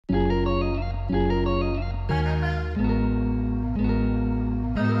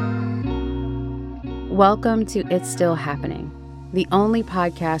Welcome to It's Still Happening, the only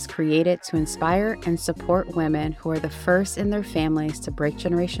podcast created to inspire and support women who are the first in their families to break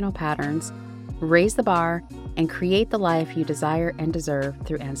generational patterns, raise the bar, and create the life you desire and deserve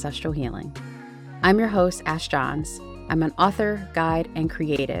through ancestral healing. I'm your host, Ash Johns. I'm an author, guide, and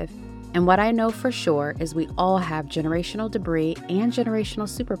creative. And what I know for sure is we all have generational debris and generational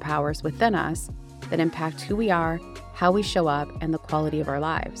superpowers within us that impact who we are, how we show up, and the quality of our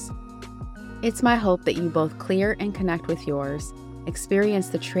lives. It's my hope that you both clear and connect with yours, experience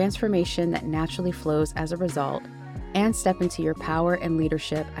the transformation that naturally flows as a result, and step into your power and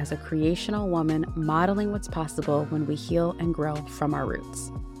leadership as a creational woman modeling what's possible when we heal and grow from our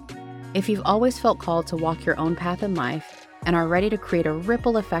roots. If you've always felt called to walk your own path in life and are ready to create a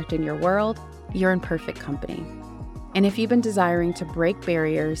ripple effect in your world, you're in perfect company. And if you've been desiring to break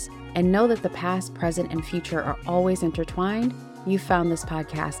barriers and know that the past, present, and future are always intertwined, you found this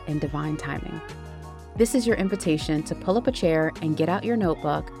podcast in divine timing. This is your invitation to pull up a chair and get out your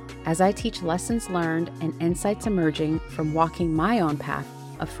notebook as I teach lessons learned and insights emerging from walking my own path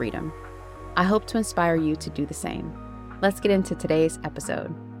of freedom. I hope to inspire you to do the same. Let's get into today's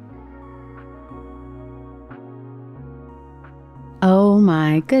episode. Oh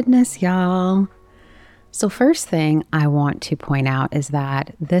my goodness, y'all. So first thing I want to point out is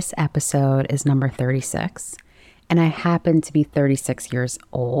that this episode is number 36. And I happen to be 36 years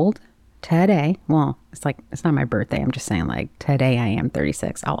old today. Well, it's not my birthday. I'm just saying today I am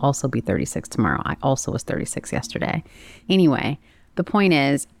 36. I'll also be 36 tomorrow. I also was 36 yesterday. Anyway, the point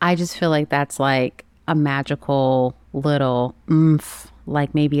is, I just feel like that's like a magical little oomph.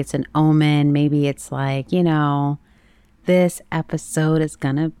 Like maybe it's an omen. Maybe it's like, this episode is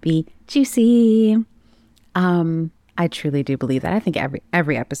gonna be juicy. I truly do believe that. I think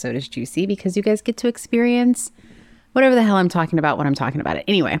every episode is juicy because you guys get to experience whatever the hell I'm talking about when I'm talking about it.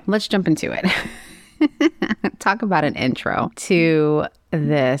 Anyway, let's jump into it. Talk about an intro to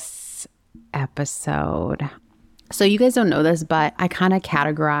this episode. So you guys don't know this, but I kind of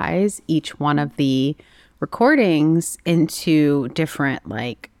categorize each one of the recordings into different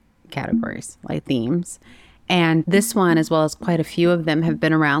categories, themes. And this one, as well as quite a few of them, have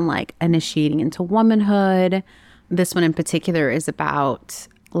been around initiating into womanhood. This one in particular is about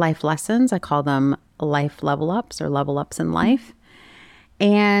life lessons. I call them life level ups or level ups in life.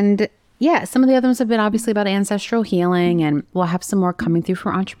 And yeah, some of the other ones have been obviously about ancestral healing, and we'll have some more coming through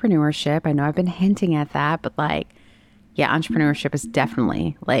for entrepreneurship. I know I've been hinting at that, but entrepreneurship is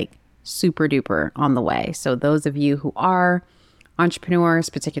definitely super duper on the way. So those of you who are entrepreneurs,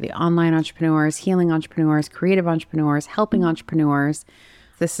 particularly online entrepreneurs, healing entrepreneurs, creative entrepreneurs, helping entrepreneurs,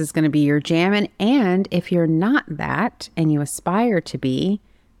 this is going to be your jam. And if you're not that and you aspire to be,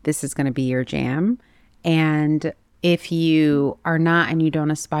 this is going to be your jam. And if you are not and you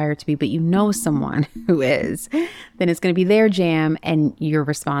don't aspire to be, but you know someone who is, then it's going to be their jam and you're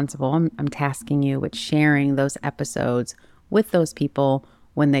responsible. I'm tasking you with sharing those episodes with those people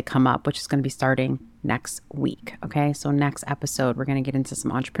when they come up, which is going to be starting next week. Okay. So next episode, we're going to get into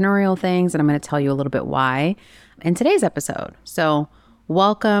some entrepreneurial things and I'm going to tell you a little bit why in today's episode. So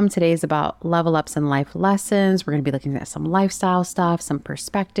welcome. Today's about level ups and life lessons. We're going to be looking at some lifestyle stuff, some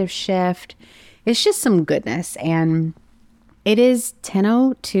perspective shift. It's just some goodness. And it is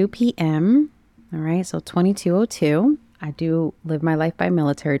 10:02 p.m. All right. So 22:02. I do live my life by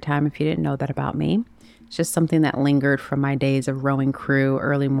military time, if you didn't know that about me. It's just something that lingered from my days of rowing crew,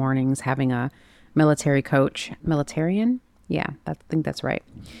 early mornings, having a military coach. Militarian? Yeah, I think that's right.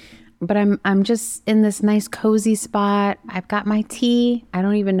 But I'm just in this nice cozy spot. I've got my tea. I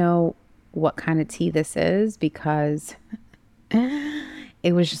don't even know what kind of tea this is because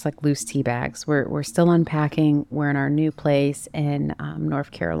it was just loose tea bags. We're still unpacking. We're in our new place in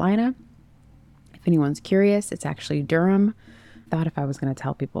North Carolina. If anyone's curious, it's actually Durham. Thought if I was going to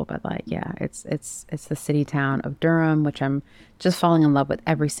tell people, but it's the city town of Durham, which I'm just falling in love with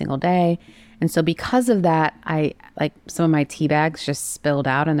every single day. And so because of that, I some of my tea bags just spilled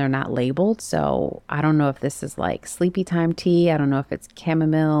out and they're not labeled. So I don't know if this is sleepy time tea. I don't know if it's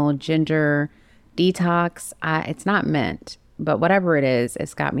chamomile, ginger, detox. It's not mint, but whatever it is,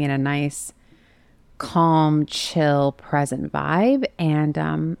 it's got me in a nice, calm, chill, present vibe. And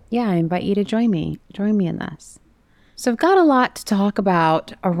I invite you to join me in this. So I've got a lot to talk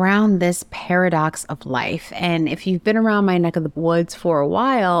about around this paradox of life. And if you've been around my neck of the woods for a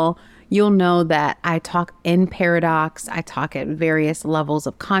while, you'll know that I talk in paradox. I talk at various levels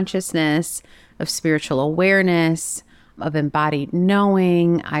of consciousness, of spiritual awareness, of embodied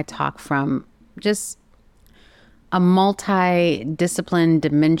knowing. I talk from just a multi-discipline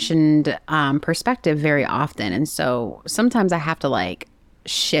dimensioned perspective very often. And so sometimes I have to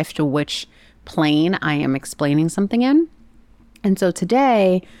shift which plane I am explaining something in. And so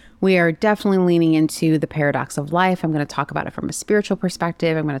today we are definitely leaning into the paradox of life. I'm going to talk about it from a spiritual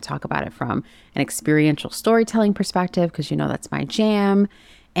perspective. I'm going to talk about it from an experiential storytelling perspective, because that's my jam.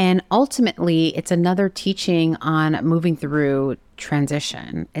 And ultimately, it's another teaching on moving through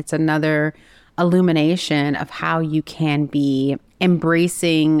transition. It's another illumination of how you can be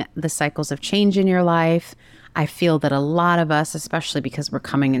embracing the cycles of change in your life. I feel that a lot of us, especially because we're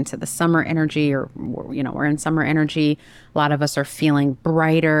coming into the summer energy, or, we're in summer energy, a lot of us are feeling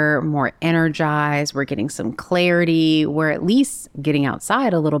brighter, more energized. We're getting some clarity. We're at least getting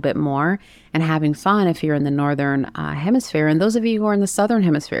outside a little bit more and having fun if you're in the northern hemisphere. And those of you who are in the southern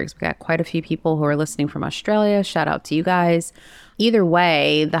hemisphere, because we've got quite a few people who are listening from Australia. Shout out to you guys. Either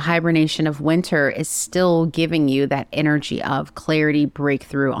way, the hibernation of winter is still giving you that energy of clarity,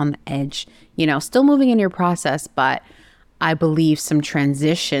 breakthrough, on the edge, still moving in your process. But I believe some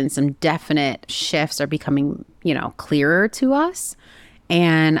transition, some definite shifts are becoming, clearer to us.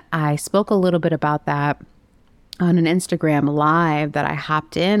 And I spoke a little bit about that on an Instagram live that I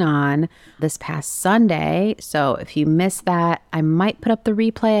hopped in on this past Sunday. So if you missed that, I might put up the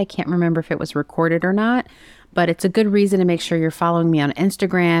replay. I can't remember if it was recorded or not. But it's a good reason to make sure you're following me on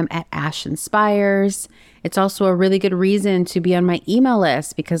Instagram at Ash Inspires. It's also a really good reason to be on my email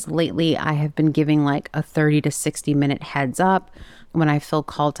list, because lately I have been giving like a 30 to 60 minute heads up when I feel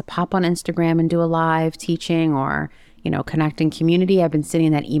called to pop on Instagram and do a live teaching or, connecting community. I've been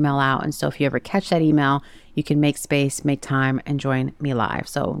sending that email out. And so if you ever catch that email, you can make space, make time, and join me live.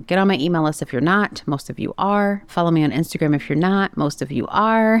 So get on my email list if you're not. Most of you are. Follow me on Instagram if you're not. Most of you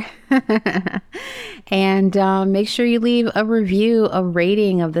are. And make sure you leave a review, a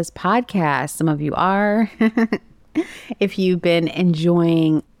rating of this podcast. Some of you are. If you've been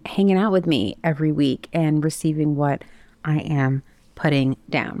enjoying hanging out with me every week and receiving what I am putting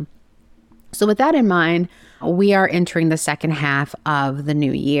down. So with that in mind, we are entering the second half of the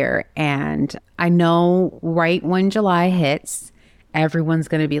new year. And I know right when July hits, everyone's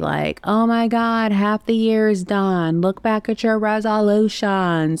going to be like, oh my God, half the year is done. Look back at your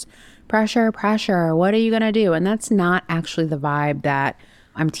resolutions. Pressure, pressure. What are you going to do? And that's not actually the vibe that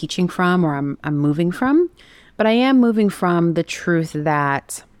I'm teaching from, or I'm moving from. But I am moving from the truth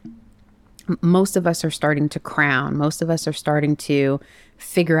that most of us are starting to crown. Most of us are starting to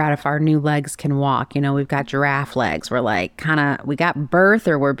figure out if our new legs can walk. We've got giraffe legs. We're like we got birth,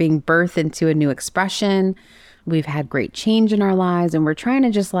 or we're being birthed into a new expression. We've had great change in our lives, and we're trying to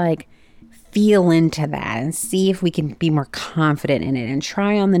just like feel into that and see if we can be more confident in it and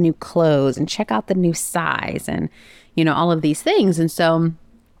try on the new clothes and check out the new size and, all of these things. And so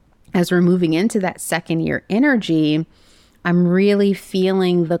as we're moving into that second year energy, I'm really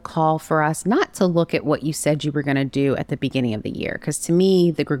feeling the call for us not to look at what you said you were going to do at the beginning of the year. Because to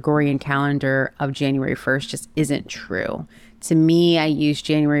me, the Gregorian calendar of January 1st just isn't true. To me, I use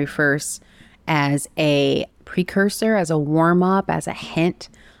January 1st as a precursor, as a warm up, as a hint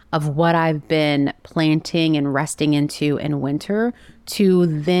of what I've been planting and resting into in winter to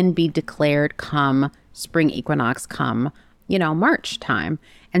then be declared come spring equinox, come, March time.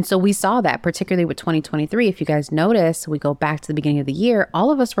 And so we saw that particularly with 2023. If you guys notice, we go back to the beginning of the year,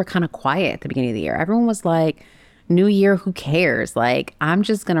 all of us were kind of quiet at the beginning of the year. Everyone was like, new year, who cares? Like, I'm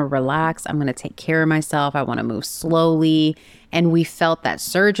just going to relax. I'm going to take care of myself. I want to move slowly. And we felt that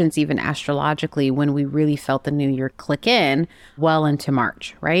surgence even astrologically when we really felt the new year click in well into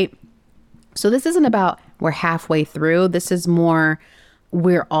March, right? So this isn't about we're halfway through. This is more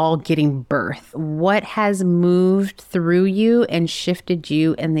we're all getting birth. What has moved through you and shifted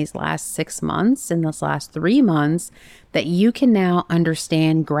you in these last 6 months, in this last 3 months, that you can now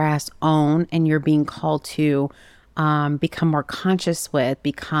understand, grasp, own, and you're being called to become more conscious with,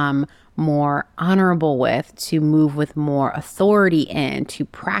 become more honorable with, to move with more authority in, to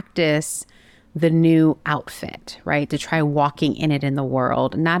practice the new outfit, right? To try walking in it in the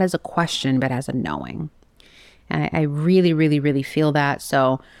world, not as a question, but as a knowing. And I really, really, really feel that.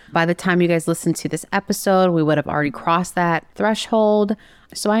 So by the time you guys listen to this episode, we would have already crossed that threshold.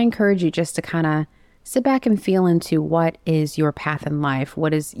 So I encourage you just to kind of sit back and feel into what is your path in life.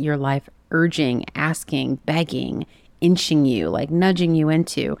 What is your life urging, asking, begging, inching you, like nudging you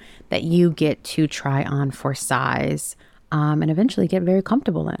into, that you get to try on for size and eventually get very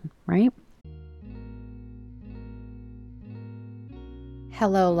comfortable in, right?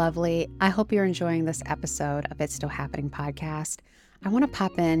 Hello, lovely. I hope you're enjoying this episode of It's Still Happening podcast. I want to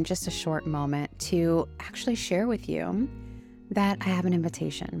pop in just a short moment to actually share with you that I have an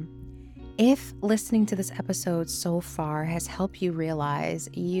invitation. If listening to this episode so far has helped you realize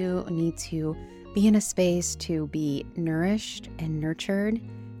you need to be in a space to be nourished and nurtured,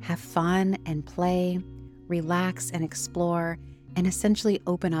 have fun and play, relax and explore, and essentially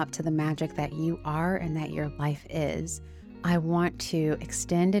open up to the magic that you are and that your life is, I want to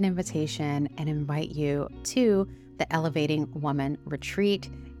extend an invitation and invite you to the Elevating Woman Retreat.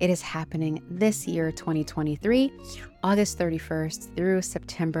 It is happening this year, 2023, August 31st through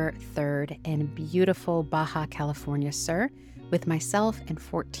September 3rd in beautiful Baja California Sur, with myself and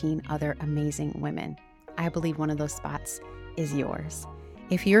 14 other amazing women. I believe one of those spots is yours.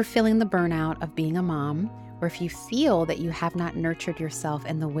 If you're feeling the burnout of being a mom, or if you feel that you have not nurtured yourself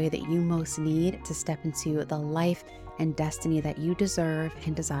in the way that you most need to step into the life and destiny that you deserve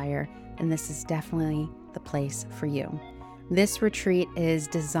and desire, then this is definitely the place for you. This retreat is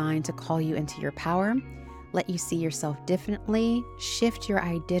designed to call you into your power, let you see yourself differently, shift your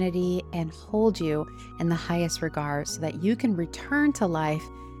identity, and hold you in the highest regard so that you can return to life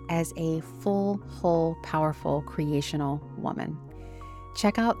as a full, whole, powerful, creational woman.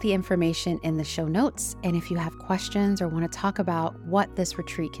 Check out the information in the show notes, and if you have questions or want to talk about what this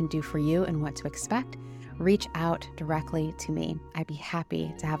retreat can do for you and what to expect, reach out directly to me. I'd be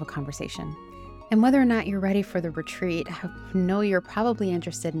happy to have a conversation. And whether or not you're ready for the retreat, I know you're probably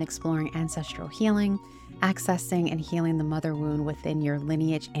interested in exploring ancestral healing, accessing and healing the mother wound within your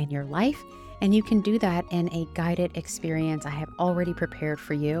lineage and your life. And you can do that in a guided experience I have already prepared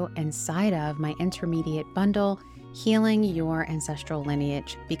for you inside of my intermediate bundle, Healing Your Ancestral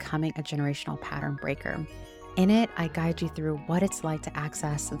Lineage, Becoming a Generational Pattern Breaker. In it, I guide you through what it's like to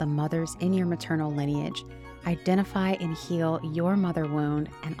access the mothers in your maternal lineage, identify and heal your mother wound,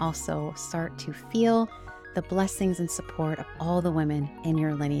 and also start to feel the blessings and support of all the women in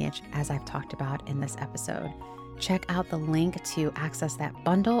your lineage, as I've talked about in this episode. Check out the link to access that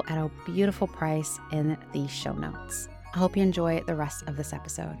bundle at a beautiful price in the show notes. I hope you enjoy the rest of this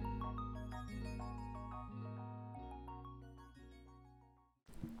episode.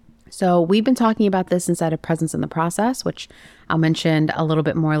 So we've been talking about this inside of Presence in the Process, which I'll mention a little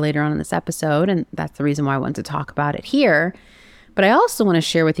bit more later on in this episode. And that's the reason why I wanted to talk about it here. But I also want to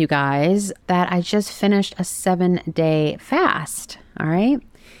share with you guys that I just finished a 7-day fast. All right.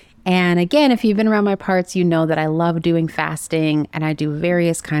 And again, if you've been around my parts, you know that I love doing fasting, and I do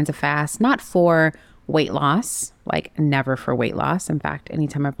various kinds of fasts, not for weight loss, like never for weight loss. In fact,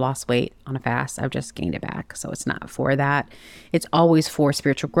 anytime I've lost weight on a fast, I've just gained it back. So it's not for that. It's always for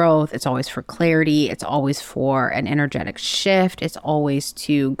spiritual growth. It's always for clarity. It's always for an energetic shift. It's always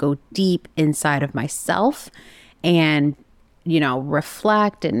to go deep inside of myself and,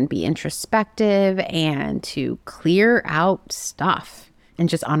 reflect and be introspective and to clear out stuff and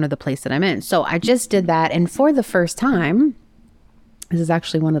just honor the place that I'm in. So I just did that. And for the first time, this is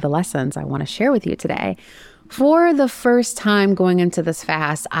actually one of the lessons I want to share with you today. For the first time going into this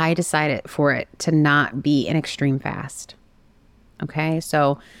fast, I decided for it to not be an extreme fast. Okay,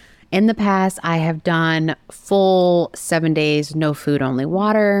 so in the past, I have done full 7 days, no food, only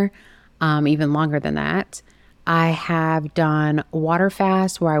water, even longer than that. I have done water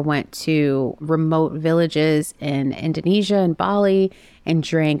fast where I went to remote villages in Indonesia and Bali and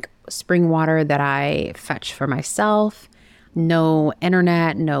drank spring water that I fetched for myself. No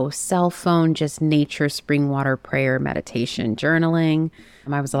internet, no cell phone, just nature, spring water, prayer, meditation, journaling.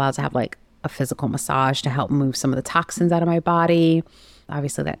 I was allowed to have like a physical massage to help move some of the toxins out of my body.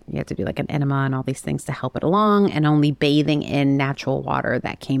 Obviously that you have to do like an enema and all these things to help it along, and only bathing in natural water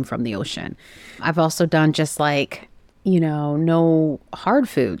that came from the ocean. I've also done just like, no hard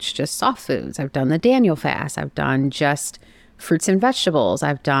foods, just soft foods. I've done the Daniel fast. I've done just fruits and vegetables.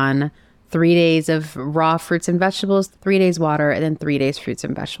 I've done 3 days of raw fruits and vegetables, 3 days water, and then 3 days fruits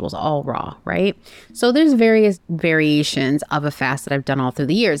and vegetables, all raw, right? So there's various variations of a fast that I've done all through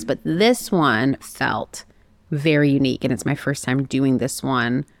the years, but this one felt very unique, and it's my first time doing this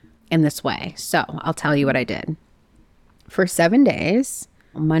one in this way. So I'll tell you what I did. For 7 days,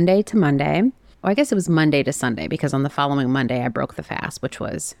 Monday to Monday, I guess it was Monday to Sunday, because on the following Monday I broke the fast, which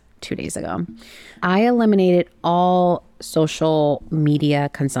was 2 days ago. I eliminated all social media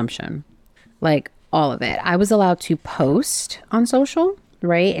consumption. Like all of it. I was allowed to post on social,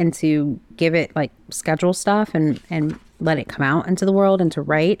 right? And to give it like schedule stuff and let it come out into the world and to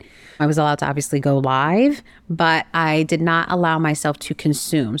write. I was allowed to obviously go live, but I did not allow myself to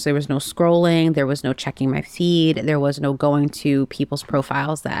consume. So there was no scrolling. There was no checking my feed. There was no going to people's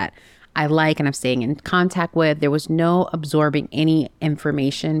profiles that I like and I'm staying in contact with. There was no absorbing any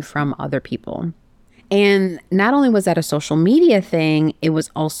information from other people. And not only was that a social media thing, it was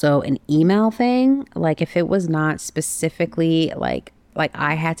also an email thing. Like if it was not specifically like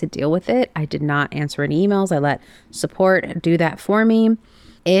I had to deal with it, I did not answer any emails. I let support do that for me.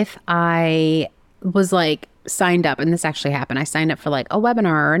 If I was like signed up, and this actually happened. I signed up for like a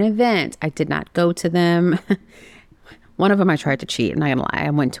webinar or an event. I did not go to them. One of them I tried to cheat. I'm not gonna lie. I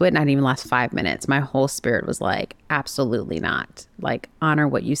went to it and I didn't even last 5 minutes. My whole spirit was like, absolutely not. Like, honor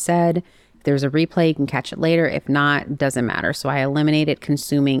what you said. If there's a replay, you can catch it later. If not, doesn't matter. So I eliminated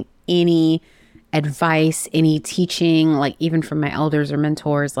consuming any advice, any teaching, like even from my elders or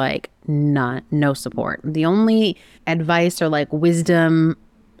mentors, like none, no support. The only advice or like wisdom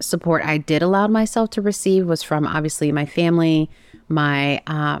support I did allow myself to receive was from obviously my family, my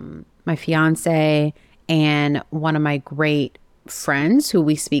fiance, and one of my great friends who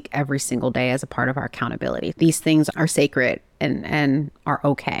we speak every single day as a part of our accountability. These things are sacred and are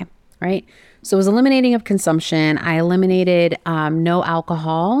okay, right? So it was eliminating of consumption. I eliminated no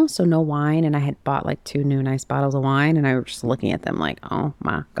alcohol, so no wine. And I had bought like 2 new nice bottles of wine, and I was just looking at them like, oh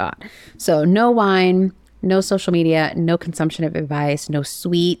my God. So no wine, no social media, no consumption of advice, no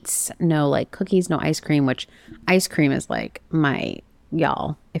sweets, no like cookies, no ice cream, which ice cream is like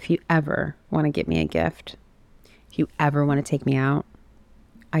y'all, if you ever want to get me a gift, if you ever want to take me out,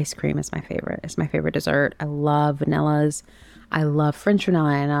 ice cream is my favorite. It's my favorite dessert. I love vanillas. I love French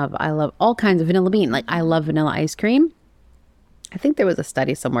vanilla, and I love all kinds of vanilla bean. Like, I love vanilla ice cream. I think there was a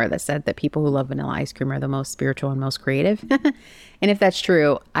study somewhere that said that people who love vanilla ice cream are the most spiritual and most creative. And if that's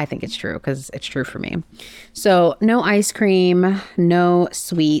true, I think it's true because it's true for me. So no ice cream, no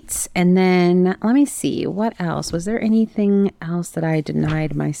sweets. And then let me see, what else? Was there anything else that I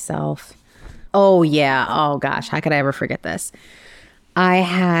denied myself? Oh yeah. Oh gosh. How could I ever forget this? I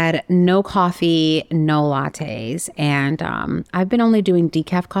had no coffee, no lattes. And I've been only doing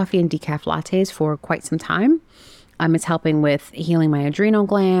decaf coffee and decaf lattes for quite some time. It's helping with healing my adrenal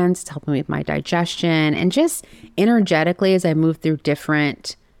glands. It's helping with my digestion. And just energetically, as I move through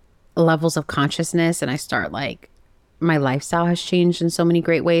different levels of consciousness and I start like, my lifestyle has changed in so many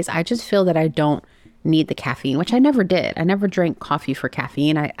great ways. I just feel that I don't need the caffeine, which I never did. I never drank coffee for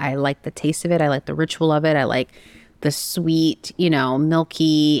caffeine. I like the taste of it. I like the ritual of it. I like the sweet,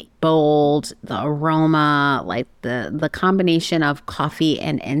 milky, bold, the aroma, like the combination of coffee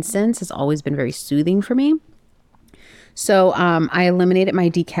and incense has always been very soothing for me. So I eliminated my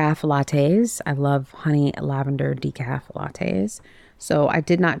decaf lattes. I love honey lavender decaf lattes. So I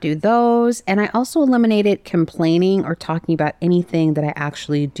did not do those. And I also eliminated complaining or talking about anything that I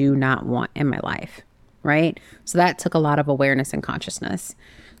actually do not want in my life, right? So that took a lot of awareness and consciousness.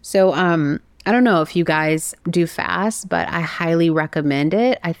 So I don't know if you guys do fast, but I highly recommend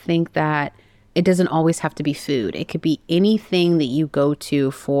it. I think that it doesn't always have to be food. It could be anything that you go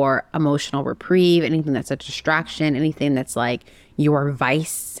to for emotional reprieve, anything that's a distraction, anything that's like your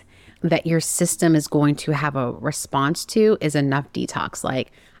vice that your system is going to have a response to is enough detox.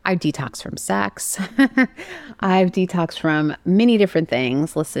 Like, I detox from sex. I've detoxed from many different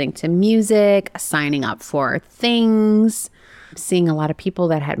things, listening to music, signing up for things, seeing a lot of people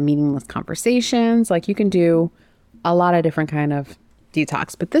that had meaningless conversations. Like, you can do a lot of different kind of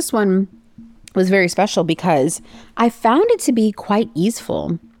detox. But this one was very special because I found it to be quite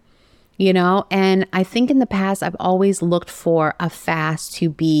easeful, and I think in the past I've always looked for a fast to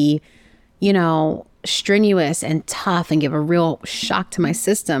be, strenuous and tough and give a real shock to my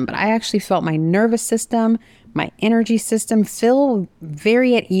system. But I actually felt my nervous system, my energy system feel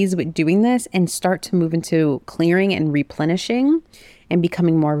very at ease with doing this and start to move into clearing and replenishing and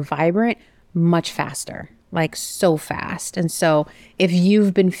becoming more vibrant much faster. Like, so fast. And so if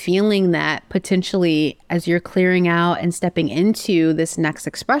you've been feeling that potentially as you're clearing out and stepping into this next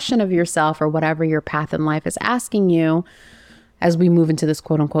expression of yourself or whatever your path in life is asking you, as we move into this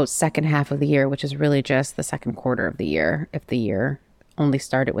quote unquote second half of the year, which is really just the second quarter of the year, if the year only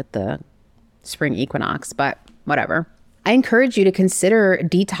started with the spring equinox, but whatever. I encourage you to consider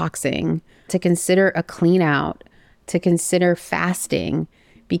detoxing, to consider a clean out, to consider fasting.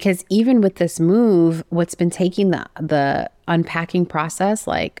 Because even with this move, what's been taking the unpacking process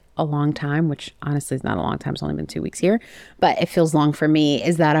like a long time, which honestly is not a long time, it's only been 2 weeks here, but it feels long for me,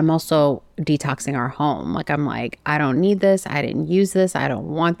 is that I'm also detoxing our home. Like, I'm like, I don't need this. I didn't use this. I don't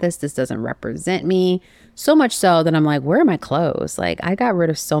want this. This doesn't represent me. So much so that I'm like, where are my clothes? Like, I got rid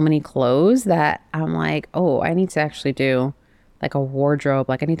of so many clothes that I'm like, oh, I need to actually do like a wardrobe.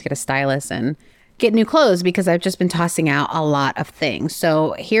 Like, I need to get a stylist and get new clothes because I've just been tossing out a lot of things.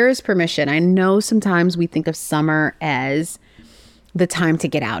 So here's permission. I know sometimes we think of summer as the time to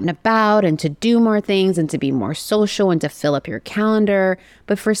get out and about and to do more things and to be more social and to fill up your calendar.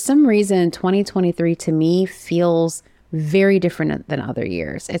 But for some reason, 2023 to me feels very different than other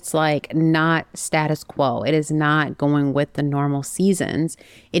years. It's like not status quo. It is not going with the normal seasons.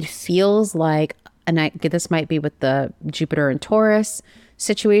 It feels like, and this might be with the Jupiter and Taurus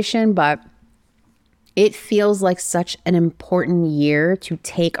situation, but It feels like such an important year to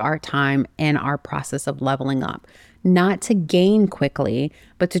take our time in our process of leveling up, not to gain quickly,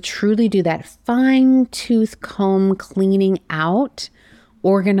 but to truly do that fine tooth comb cleaning out,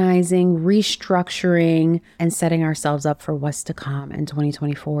 organizing, restructuring, and setting ourselves up for what's to come in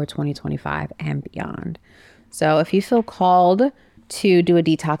 2024, 2025, and beyond. So if you feel called to do a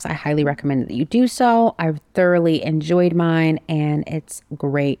detox, I highly recommend that you do so. I've thoroughly enjoyed mine, and it's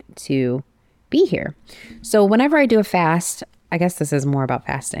great to be here. So whenever I do a fast, I guess this is more about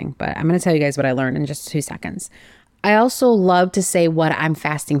fasting, but I'm going to tell you guys what I learned in just 2 seconds. I also love to say what I'm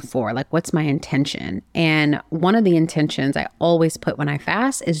fasting for, like what's my intention. And one of the intentions I always put when I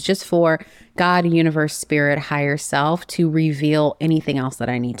fast is just for God, universe, spirit, higher self to reveal anything else that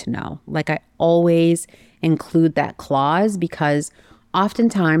I need to know. Like I always include that clause because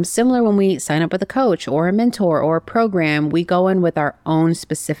oftentimes, similar when we sign up with a coach or a mentor or a program, we go in with our own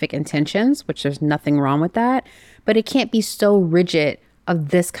specific intentions, which there's nothing wrong with that, but it can't be so rigid of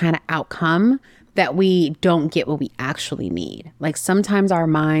this kind of outcome that we don't get what we actually need. Like sometimes our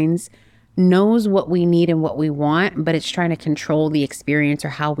minds knows what we need and what we want, but it's trying to control the experience or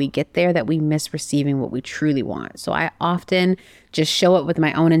how we get there that we miss receiving what we truly want. So I often just show up with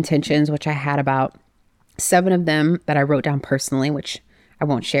my own intentions, which I had about 7 of them that I wrote down personally, which I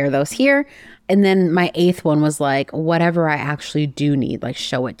won't share those here. And then my 8th one was like, whatever I actually do need, like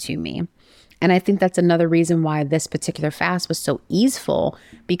show it to me. And I think that's another reason why this particular fast was so easeful,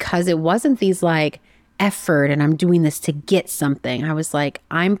 because it wasn't these like effort and I'm doing this to get something. I was like,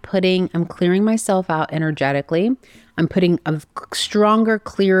 I'm clearing myself out energetically. I'm putting a stronger,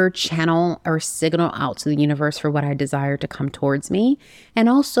 clearer channel or signal out to the universe for what I desire to come towards me. And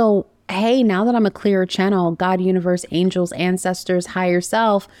also, hey, now that I'm a clearer channel, God, universe, angels, ancestors, higher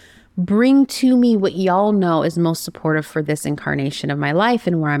self, bring to me what y'all know is most supportive for this incarnation of my life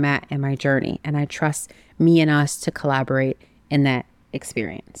and where I'm at in my journey. And I trust me and us to collaborate in that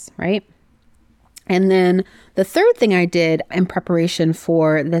experience, right? And then the third thing I did in preparation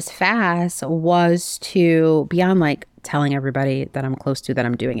for this fast was to, beyond like telling everybody that I'm close to that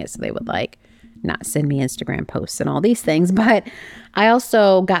I'm doing it so they would like not send me Instagram posts and all these things, but I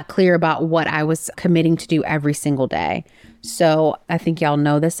also got clear about what I was committing to do every single day. So I think y'all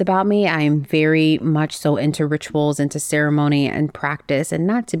know this about me. I am very much so into rituals, into ceremony and practice, and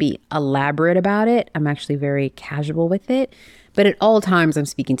not to be elaborate about it. I'm actually very casual with it. But at all times, I'm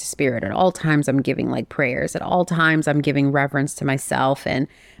speaking to spirit. At all times, I'm giving like prayers. At all times, I'm giving reverence to myself and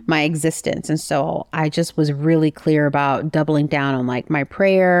my existence. And so I just was really clear about doubling down on like my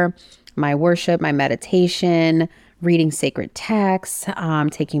prayer, my worship, my meditation, reading sacred texts,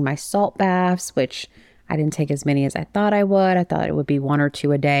 taking my salt baths, which I didn't take as many as I thought I would. I thought it would be 1 or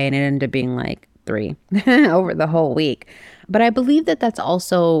 2 a day, and it ended up being like 3 over the whole week. But I believe that that's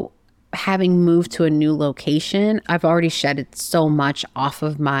also having moved to a new location. I've already shedded so much off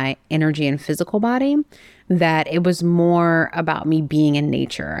of my energy and physical body that it was more about me being in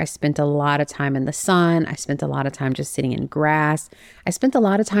nature. I spent a lot of time in the sun. I spent a lot of time just sitting in grass. I spent a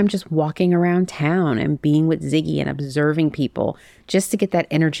lot of time just walking around town and being with Ziggy and observing people just to get that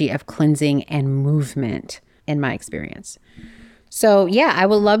energy of cleansing and movement in my experience. So yeah, I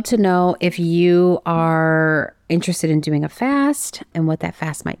would love to know if you are interested in doing a fast and what that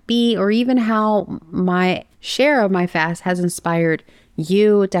fast might be, or even how my share of my fast has inspired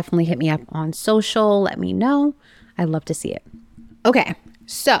you. Definitely hit me up on social. Let me know. I'd love to see it. Okay,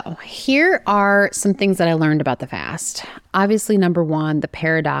 so here are some things that I learned about the fast. Obviously, number 1, the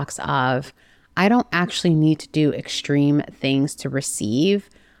paradox of I don't actually need to do extreme things to receive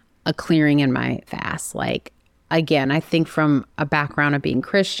a clearing in my fast. Like, again, I think from a background of being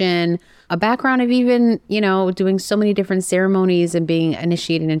Christian, a background of even, doing so many different ceremonies and being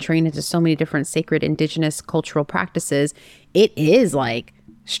initiated and trained into so many different sacred indigenous cultural practices, it is like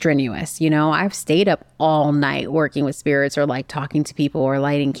strenuous. I've stayed up all night working with spirits or like talking to people or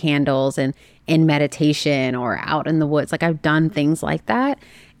lighting candles and in meditation or out in the woods. Like I've done things like that.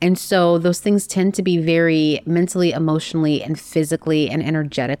 And so those things tend to be very mentally, emotionally, and physically and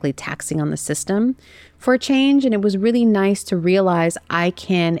energetically taxing on the system for a change. And it was really nice to realize I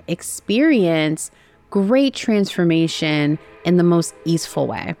can experience great transformation in the most easeful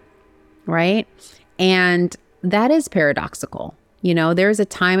way, right? And that is paradoxical. There's a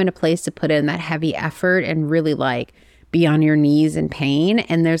time and a place to put in that heavy effort and really like be on your knees in pain.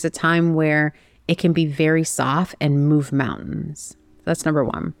 And there's a time where it can be very soft and move mountains. That's number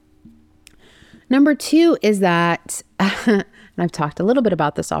 1. Number 2 is that, and I've talked a little bit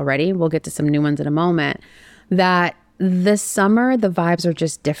about this already, we'll get to some new ones in a moment, that this summer, the vibes are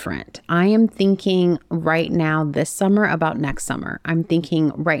just different. I am thinking right now this summer about next summer. I'm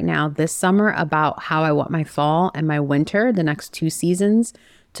thinking right now this summer about how I want my fall and my winter, the next 2 seasons,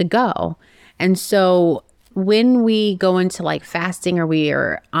 to go. And so when we go into like fasting, or we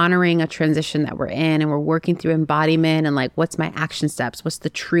are honoring a transition that we're in, and we're working through embodiment and like, what's my action steps? What's the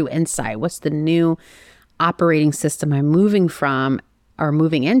true insight? What's the new operating system I'm moving from and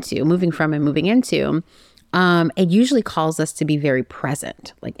moving into? It usually calls us to be very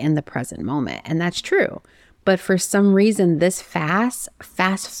present, like in the present moment. And that's true. But for some reason, this fast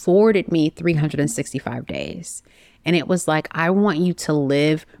forwarded me 365 days. And it was like, I want you to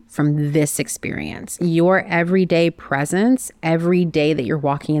live from this experience. Your everyday presence, every day that you're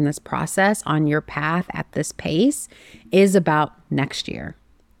walking in this process on your path at this pace, is about next year.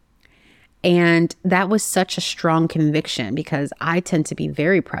 And that was such a strong conviction, because I tend to be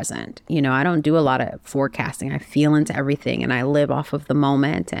very present. I don't do a lot of forecasting. I feel into everything and I live off of the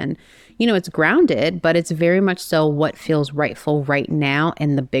moment. And, it's grounded, but it's very much so what feels rightful right now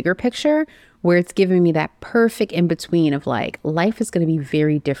in the bigger picture, where it's giving me that perfect in between of like, life is going to be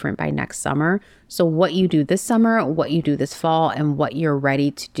very different by next summer. So what you do this summer, what you do this fall, and what you're ready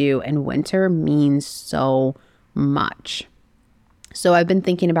to do in winter means so much. So I've been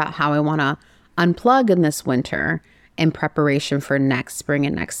thinking about how I want to unplug in this winter in preparation for next spring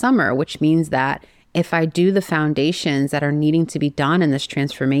and next summer, which means that if I do the foundations that are needing to be done in this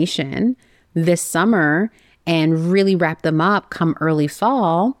transformation this summer and really wrap them up come early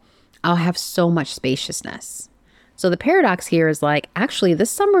fall, I'll have so much spaciousness. So the paradox here is like, actually,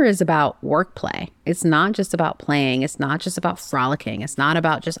 this summer is about work play. It's not just about playing. It's not just about frolicking. It's not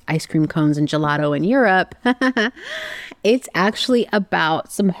about just ice cream cones and gelato in Europe. It's actually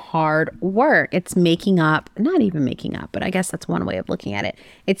about some hard work. It's making up, not even making up, but I guess that's one way of looking at it.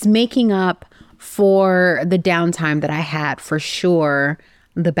 It's making up for the downtime that I had for sure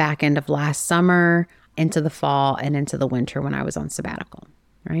the back end of last summer, into the fall, and into the winter when I was on sabbatical,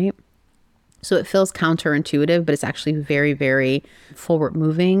 right? So it feels counterintuitive, but it's actually very, very forward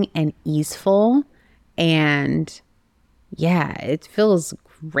moving and easeful. And yeah, it feels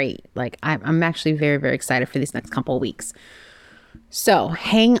great. Like I'm actually very, very excited for these next couple of weeks. So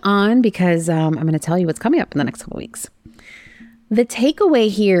hang on, because I'm going to tell you what's coming up in the next couple of weeks. The takeaway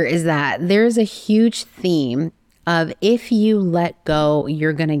here is that there's a huge theme of, if you let go,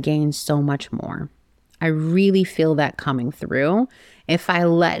 you're going to gain so much more. I really feel that coming through. If I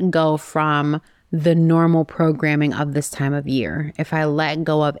let go from the normal programming of this time of year, if I let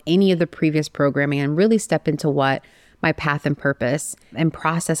go of any of the previous programming and really step into what my path and purpose and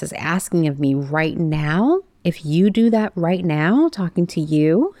process is asking of me right now, if you do that right now, talking to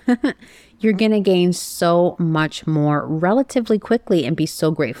you, you're going to gain so much more relatively quickly and be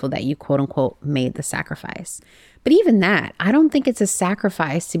so grateful that you, quote unquote, made the sacrifice. But even that, I don't think it's a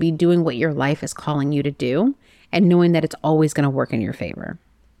sacrifice to be doing what your life is calling you to do and knowing that it's always going to work in your favor.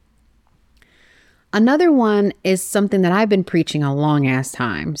 Another one is something that I've been preaching a long ass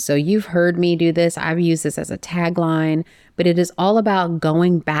time. So you've heard me do this. I've used this as a tagline, but it is all about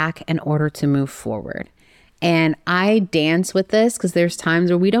going back in order to move forward. And I dance with this because there's times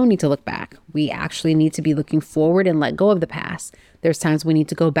where we don't need to look back. We actually need to be looking forward and let go of the past. There's times we need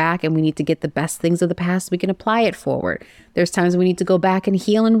to go back and we need to get the best things of the past so we can apply it forward. There's times we need to go back and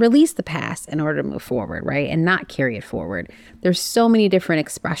heal and release the past in order to move forward, right? And not carry it forward. There's so many different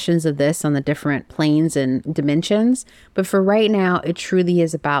expressions of this on the different planes and dimensions. But for right now, it truly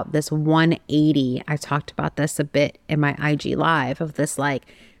is about this 180. I talked about this a bit in my IG Live, of this like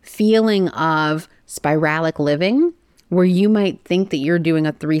feeling of spiralic living, where you might think that you're doing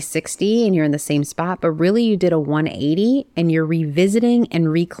a 360 and you're in the same spot, but really you did a 180 and you're revisiting and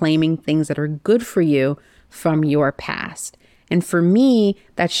reclaiming things that are good for you from your past. And for me,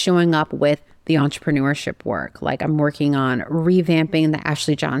 that's showing up with the entrepreneurship work. Like I'm working on revamping the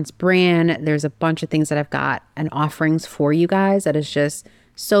Ashley Johns brand. There's a bunch of things that I've got and offerings for you guys that is just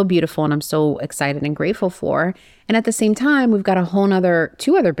so beautiful, and I'm so excited and grateful for. And at the same time, we've got a whole nother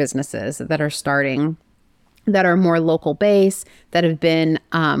 2 other businesses that are starting that are more local based, that have been,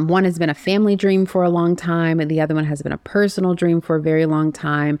 one has been a family dream for a long time, and the other one has been a personal dream for a very long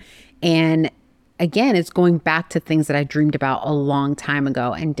time. And again, it's going back to things that I dreamed about a long time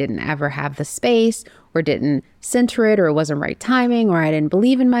ago and didn't ever have the space, or didn't center it, or it wasn't right timing, or I didn't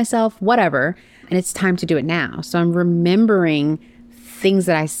believe in myself, whatever. And it's time to do it now. So I'm remembering things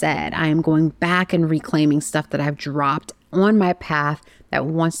that I said. I am going back and reclaiming stuff that I've dropped on my path that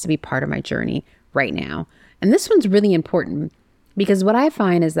wants to be part of my journey right now. And this one's really important, because what I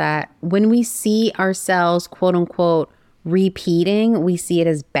find is that when we see ourselves, quote unquote, repeating, we see it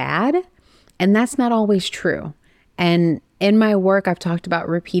as bad. And that's not always true. And in my work, I've talked about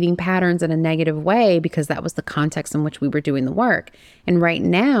repeating patterns in a negative way because that was the context in which we were doing the work. And right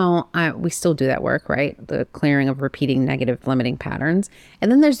now, we still do that work, right? The clearing of repeating negative limiting patterns.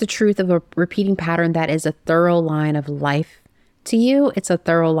 And then there's the truth of a repeating pattern that is a thorough line of life to you. It's a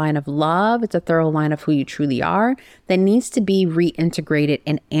thorough line of love. It's a thorough line of who you truly are that needs to be reintegrated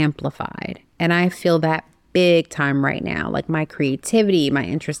and amplified. And I feel that big time right now, like my creativity, my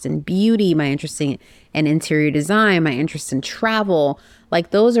interest in beauty, my interest in interior design, my interest in travel,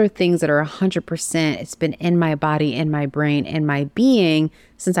 like those are things that are 100%. It's been in my body, in my brain, in my being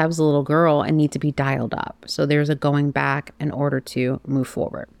since I was a little girl and need to be dialed up. So there's a going back in order to move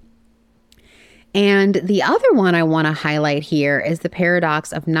forward. And the other one I want to highlight here is the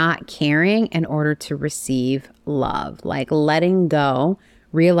paradox of not caring in order to receive love, like letting go,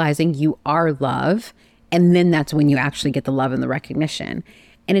 realizing you are love. And then that's when you actually get the love and the recognition.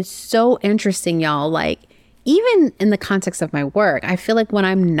 And it's so interesting, y'all. Like, even in the context of my work, I feel like when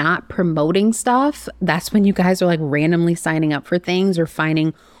I'm not promoting stuff, that's when you guys are like randomly signing up for things or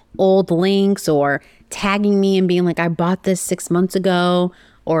finding old links or tagging me and being like, I bought this 6 months ago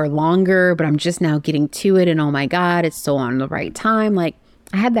or longer, but I'm just now getting to it. And oh my God, it's so on the right time. Like,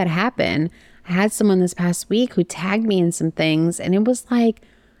 I had that happen. I had someone this past week who tagged me in some things, and it was like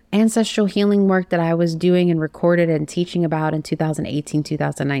ancestral healing work that I was doing and recorded and teaching about in 2018,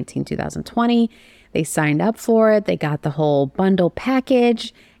 2019, 2020. They signed up for it. They got the whole bundle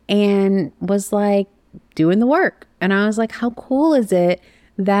package and was like doing the work. And I was like, how cool is it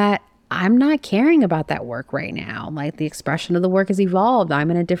that I'm not caring about that work right now? Like, the expression of the work has evolved.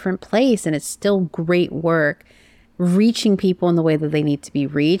 I'm in a different place and it's still great work, reaching people in the way that they need to be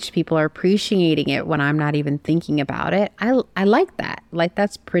reached. People are appreciating it when I'm not even thinking about it. I like that. Like,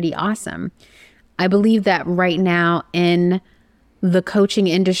 that's pretty awesome. I believe that right now in the coaching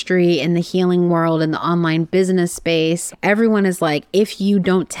industry, in the healing world, in the online business space, everyone is like, if you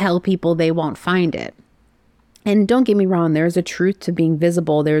don't tell people, they won't find it. And don't get me wrong, there's a truth to being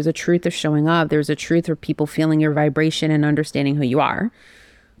visible. There's a truth of showing up. There's a truth of people feeling your vibration and understanding who you are,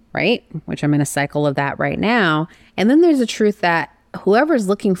 right? Which I'm in a cycle of that right now. And then there's a truth that whoever's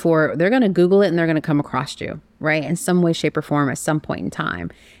looking for, they're going to Google it and they're going to come across you, right? In some way, shape, or form at some point in time.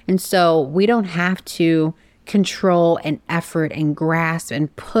 And so we don't have to control and effort and grasp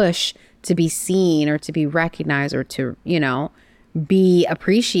and push to be seen or to be recognized or to, be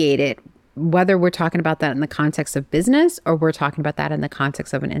appreciated, whether we're talking about that in the context of business or we're talking about that in the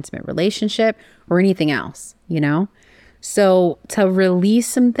context of an intimate relationship or anything else, So to release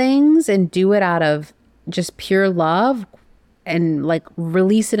some things and do it out of just pure love and like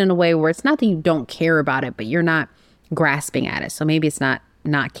release it in a way where it's not that you don't care about it, but you're not grasping at it. So maybe it's not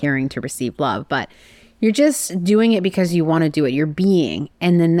caring to receive love, but you're just doing it because you want to do it. You're being.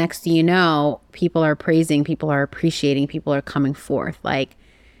 And then next thing you know, people are praising, people are appreciating, people are coming forth. Like,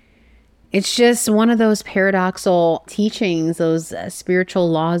 it's just one of those paradoxical teachings, those spiritual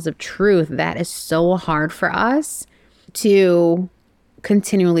laws of truth that is so hard for us to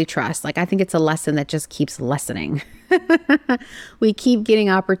continually trust. Like, I think it's a lesson that just keeps lessening. We keep getting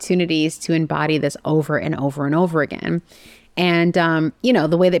opportunities to embody this over and over and over again. And,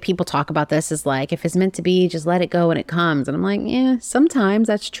 the way that people talk about this is like, if it's meant to be, just let it go and it comes. And I'm like, yeah, sometimes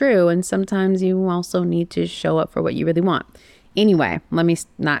that's true. And sometimes you also need to show up for what you really want. Anyway, let me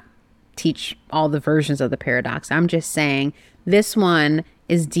not teach all the versions of the paradox. I'm just saying this one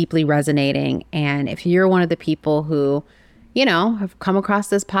is deeply resonating. And if you're one of the people who, have come across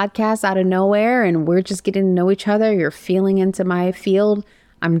this podcast out of nowhere and we're just getting to know each other, you're feeling into my field,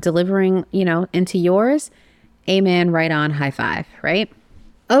 I'm delivering, into yours. Amen. Right on. High five. Right.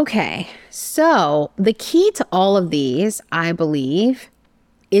 Okay. So the key to all of these, I believe,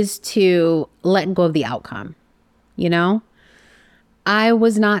 is to let go of the outcome. I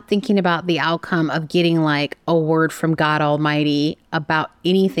was not thinking about the outcome of getting like a word from God Almighty about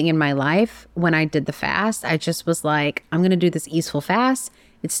anything in my life when I did the fast. I just was like, I'm going to do this easeful fast.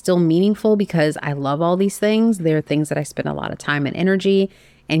 It's still meaningful because I love all these things. They're things that I spend a lot of time and energy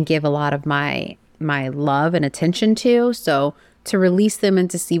and give a lot of my love and attention to. So to release them and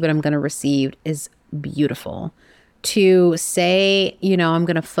to see what I'm going to receive is beautiful. To say, I'm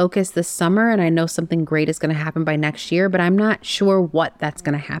going to focus this summer and I know something great is going to happen by next year, but I'm not sure what that's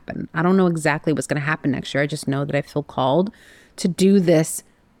going to happen. I don't know exactly what's going to happen next year. I just know that I feel called to do this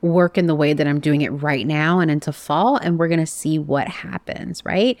work in the way that I'm doing it right now and into fall, and we're going to see what happens,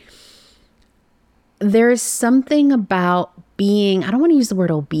 right? There's something about being, I don't want to use the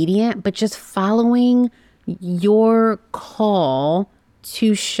word obedient, but just following your call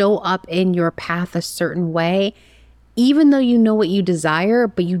to show up in your path a certain way, even though you know what you desire,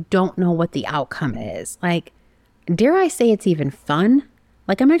 but you don't know what the outcome is. Like, dare I say it's even fun?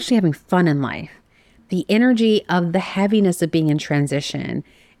 Like I'm actually having fun in life. The energy of the heaviness of being in transition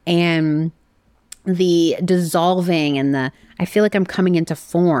and the dissolving and I feel like I'm coming into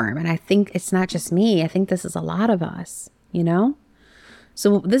form. And I think it's not just me. I think this is a lot of us, you know?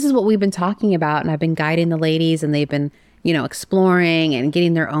 So this is what we've been talking about. And I've been guiding the ladies and they've been, exploring and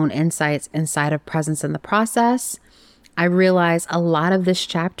getting their own insights inside of Presence in the Process. I realize a lot of this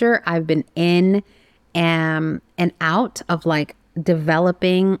chapter I've been in and out of like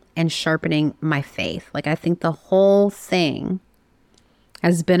developing and sharpening my faith. Like I think the whole thing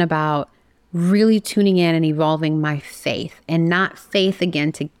has been about really tuning in and evolving my faith, and not faith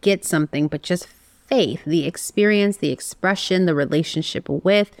again to get something, but just faith, the experience, the expression, the relationship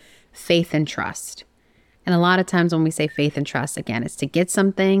with faith and trust. And a lot of times when we say faith and trust, again, it's to get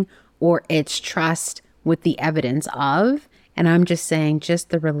something or it's trust with the evidence of. And I'm just saying just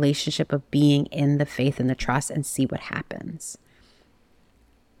the relationship of being in the faith and the trust and see what happens.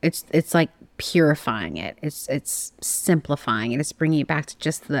 It's like purifying it. It's simplifying it. It's bringing it back to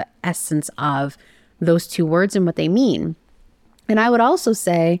just the essence of those two words and what they mean. And I would also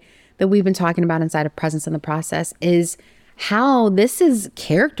say that we've been talking about inside of Presence in the Process is how this is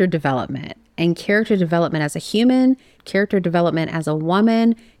character development, and character development as a human, character development as a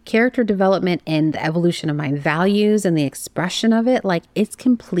woman, character development in the evolution of my values and the expression of it. Like it's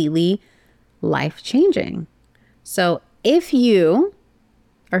completely life changing. So if you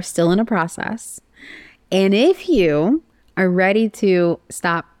are still in a process, and if you are ready to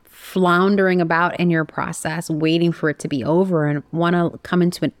stop floundering about in your process, waiting for it to be over and want to come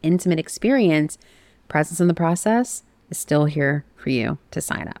into an intimate experience, Presence in the Process is still here for you to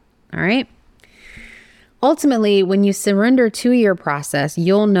sign up. All right. Ultimately, when you surrender to your process,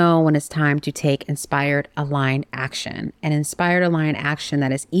 you'll know when it's time to take inspired aligned action. And inspired aligned action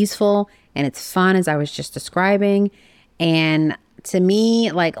that is easeful and it's fun, as I was just describing. And to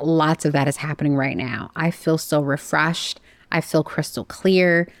me, like lots of that is happening right now. I feel so refreshed. I feel crystal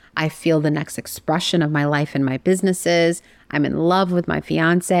clear. I feel the next expression of my life and my businesses. I'm in love with my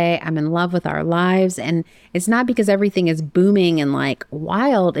fiance. I'm in love with our lives. And it's not because everything is booming and like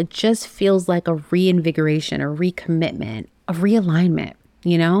wild. It just feels like a reinvigoration, a recommitment, a realignment,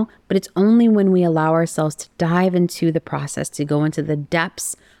 But it's only when we allow ourselves to dive into the process, to go into the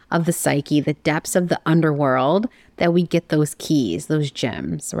depths of the psyche, the depths of the underworld, that we get those keys, those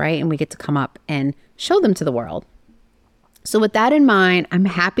gems, right? And we get to come up and show them to the world. So with that in mind, I'm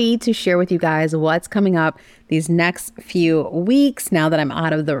happy to share with you guys what's coming up these next few weeks now that I'm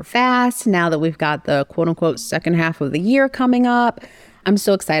out of the fast, now that we've got the quote unquote second half of the year coming up. I'm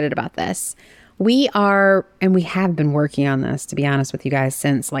so excited about this. We have been working on this, to be honest with you guys,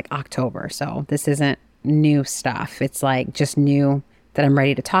 since like October. So this isn't new stuff. It's like just new that I'm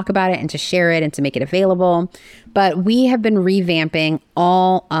ready to talk about it and to share it and to make it available. But we have been revamping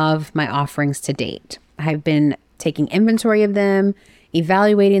all of my offerings to date. I've been taking inventory of them,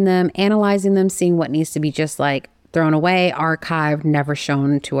 evaluating them, analyzing them, seeing what needs to be just like thrown away, archived, never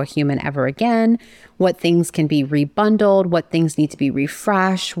shown to a human ever again, what things can be rebundled, what things need to be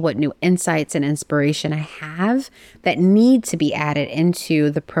refreshed, what new insights and inspiration I have that need to be added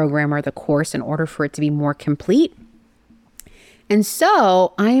into the program or the course in order for it to be more complete. And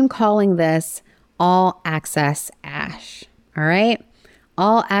so I am calling this All Access Ash. All right.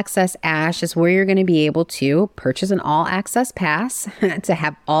 All Access Ash is where you're going to be able to purchase an all access pass to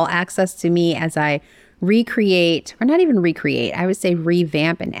have all access to me as I recreate, or not even recreate, I would say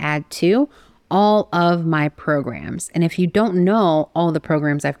revamp and add to all of my programs. And if you don't know all the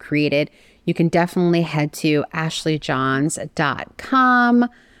programs I've created, you can definitely head to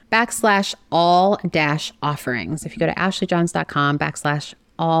ashleyjohns.com/all-offerings. If you go to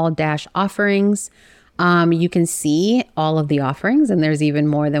ashleyjohns.com/all-offerings, you can see all of the offerings, and there's even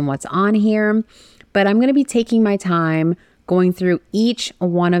more than what's on here. But I'm going to be taking my time going through each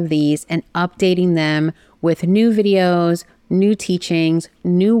one of these and updating them with new videos, new teachings,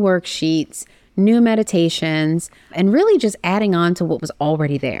 new worksheets, new meditations, and really just adding on to what was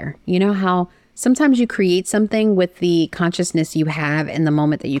already there. You know how sometimes you create something with the consciousness you have in the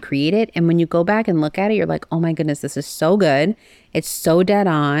moment that you create it, and when you go back and look at it, you're like, oh my goodness, this is so good. It's so dead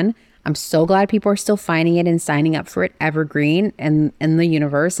on. I'm so glad people are still finding it and signing up for it evergreen and in the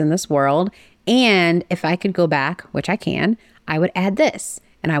universe, in this world. And if I could go back, which I can, I would add this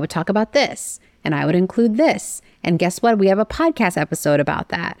and I would talk about this and I would include this. And guess what? We have a podcast episode about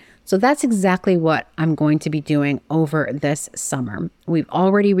that. So that's exactly what I'm going to be doing over this summer. We've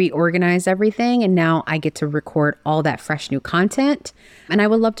already reorganized everything and now I get to record all that fresh new content, and I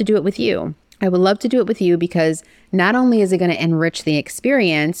would love to do it with you. I would love to do it with you because not only is it going to enrich the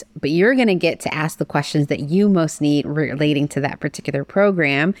experience, but you're going to get to ask the questions that you most need relating to that particular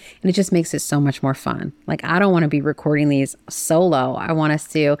program. And it just makes it so much more fun. Like, I don't want to be recording these solo. I want us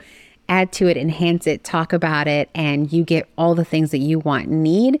to add to it, enhance it, talk about it, and you get all the things that you want and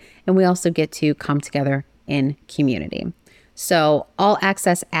need. And we also get to come together in community. So All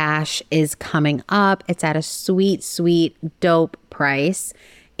Access Ash is coming up. It's at a sweet, sweet, dope price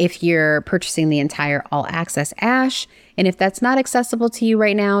if you're purchasing the entire All Access Ash. And if that's not accessible to you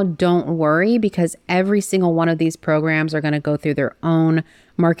right now, don't worry, because every single one of these programs are going to go through their own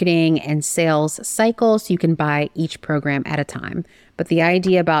marketing and sales cycle, so you can buy each program at a time. But the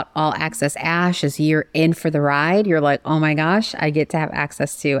idea about All Access Ash is you're in for the ride. You're like, oh my gosh, I get to have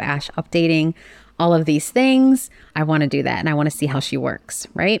access to Ash updating all of these things. I want to do that, and I want to see how she works,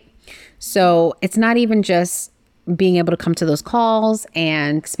 right? So it's not even just being able to come to those calls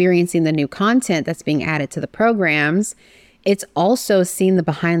and experiencing the new content that's being added to the programs. It's also seeing the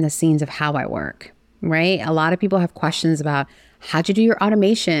behind the scenes of how I work, right? A lot of people have questions about how'd you do your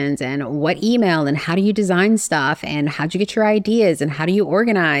automations and what email and how do you design stuff and how'd you get your ideas and how do you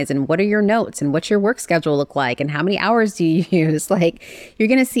organize and what are your notes and what's your work schedule look like and how many hours do you use? Like, you're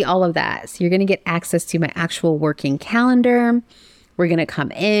going to see all of that. So you're going to get access to my actual working calendar. We're going to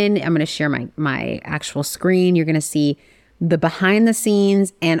come in. I'm going to share my actual screen. You're going to see the behind the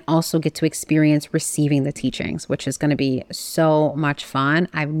scenes and also get to experience receiving the teachings, which is going to be so much fun.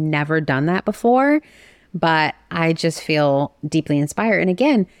 I've never done that before, but I just feel deeply inspired. And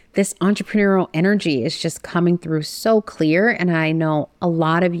again, this entrepreneurial energy is just coming through so clear. And I know a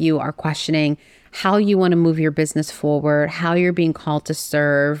lot of you are questioning how you want to move your business forward, how you're being called to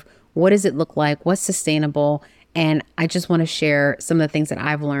serve. What does it look like? What's sustainable? And I just want to share some of the things that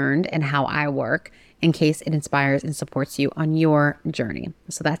I've learned and how I work in case it inspires and supports you on your journey.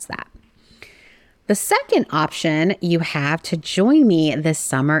 So that's that. The second option you have to join me this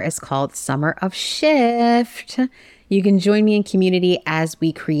summer is called Summer of Shift. You can join me in community as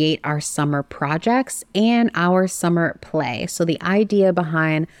we create our summer projects and our summer play. So the idea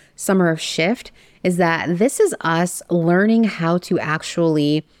behind Summer of Shift is that this is us learning how to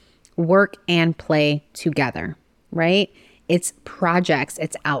actually work and play together, right? It's projects,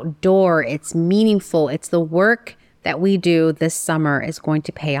 it's outdoor, it's meaningful. It's the work that we do this summer is going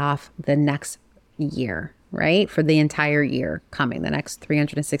to pay off the next year, right? For the entire year coming, the next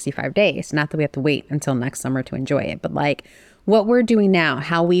 365 days. Not that we have to wait until next summer to enjoy it, but like what we're doing now,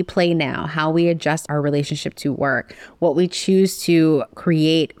 how we play now, how we adjust our relationship to work, what we choose to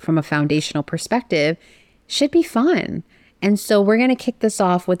create from a foundational perspective should be fun. And so we're going to kick this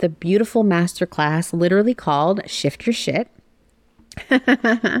off with a beautiful masterclass literally called Shift Your Shit.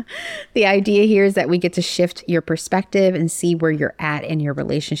 The idea here is that we get to shift your perspective and see where you're at in your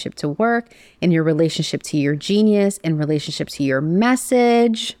relationship to work, in your relationship to your genius, in relationship to your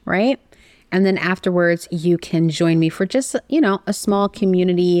message, right? And then afterwards, you can join me for just, a small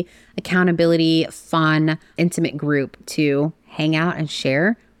community, accountability, fun, intimate group to hang out and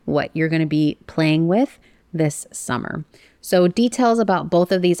share what you're going to be playing with this summer. So details about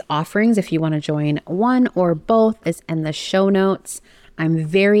both of these offerings, if you want to join one or both, is in the show notes. I'm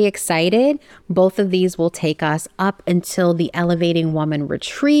very excited. Both of these will take us up until the Elevating Woman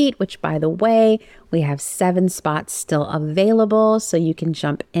Retreat, which, by the way, we have 7 spots still available. So you can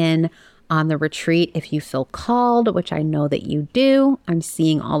jump in on the retreat if you feel called, which I know that you do. I'm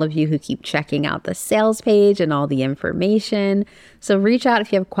seeing all of you who keep checking out the sales page and all the information. So reach out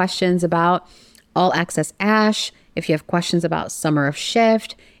if you have questions about All Access Ash, if you have questions about Summer of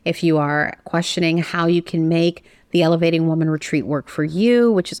Shift, if you are questioning how you can make the Elevating Woman Retreat work for you,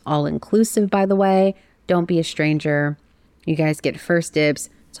 which is all inclusive, by the way. Don't be a stranger. You guys get first dibs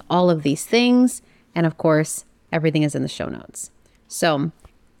to all of these things. And of course, everything is in the show notes. So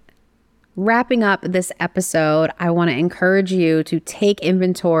wrapping up this episode, I want to encourage you to take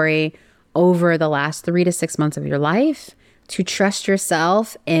inventory over the last 3 to 6 months of your life, to trust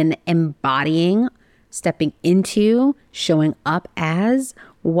yourself in embodying, stepping into, showing up as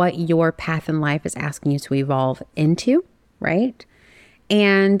what your path in life is asking you to evolve into, right?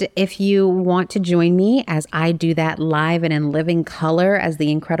 And if you want to join me as I do that live and in living color as the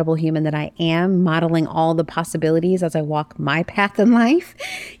incredible human that I am, modeling all the possibilities as I walk my path in life,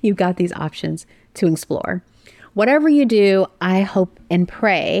 you've got these options to explore. Whatever you do, I hope and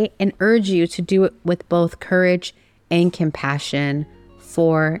pray and urge you to do it with both courage and compassion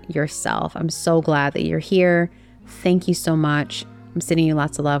for yourself. I'm so glad that you're here. Thank you so much. I'm sending you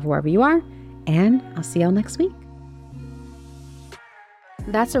lots of love wherever you are, and I'll see y'all next week.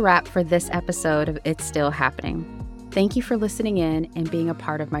 That's a wrap for this episode of It's Still Happening. Thank you for listening in and being a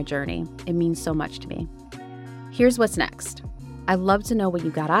part of my journey. It means so much to me. Here's what's next. I'd love to know what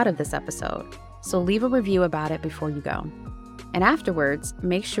you got out of this episode, so leave a review about it before you go. And afterwards,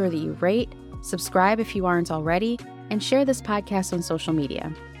 make sure that you rate, subscribe if you aren't already, and share this podcast on social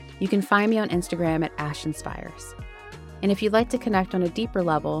media. You can find me on Instagram at AshInspires. And if you'd like to connect on a deeper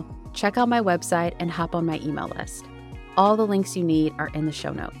level, check out my website and hop on my email list. All the links you need are in the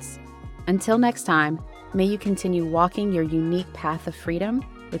show notes. Until next time, may you continue walking your unique path of freedom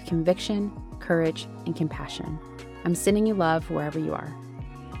with conviction, courage, and compassion. I'm sending you love wherever you are.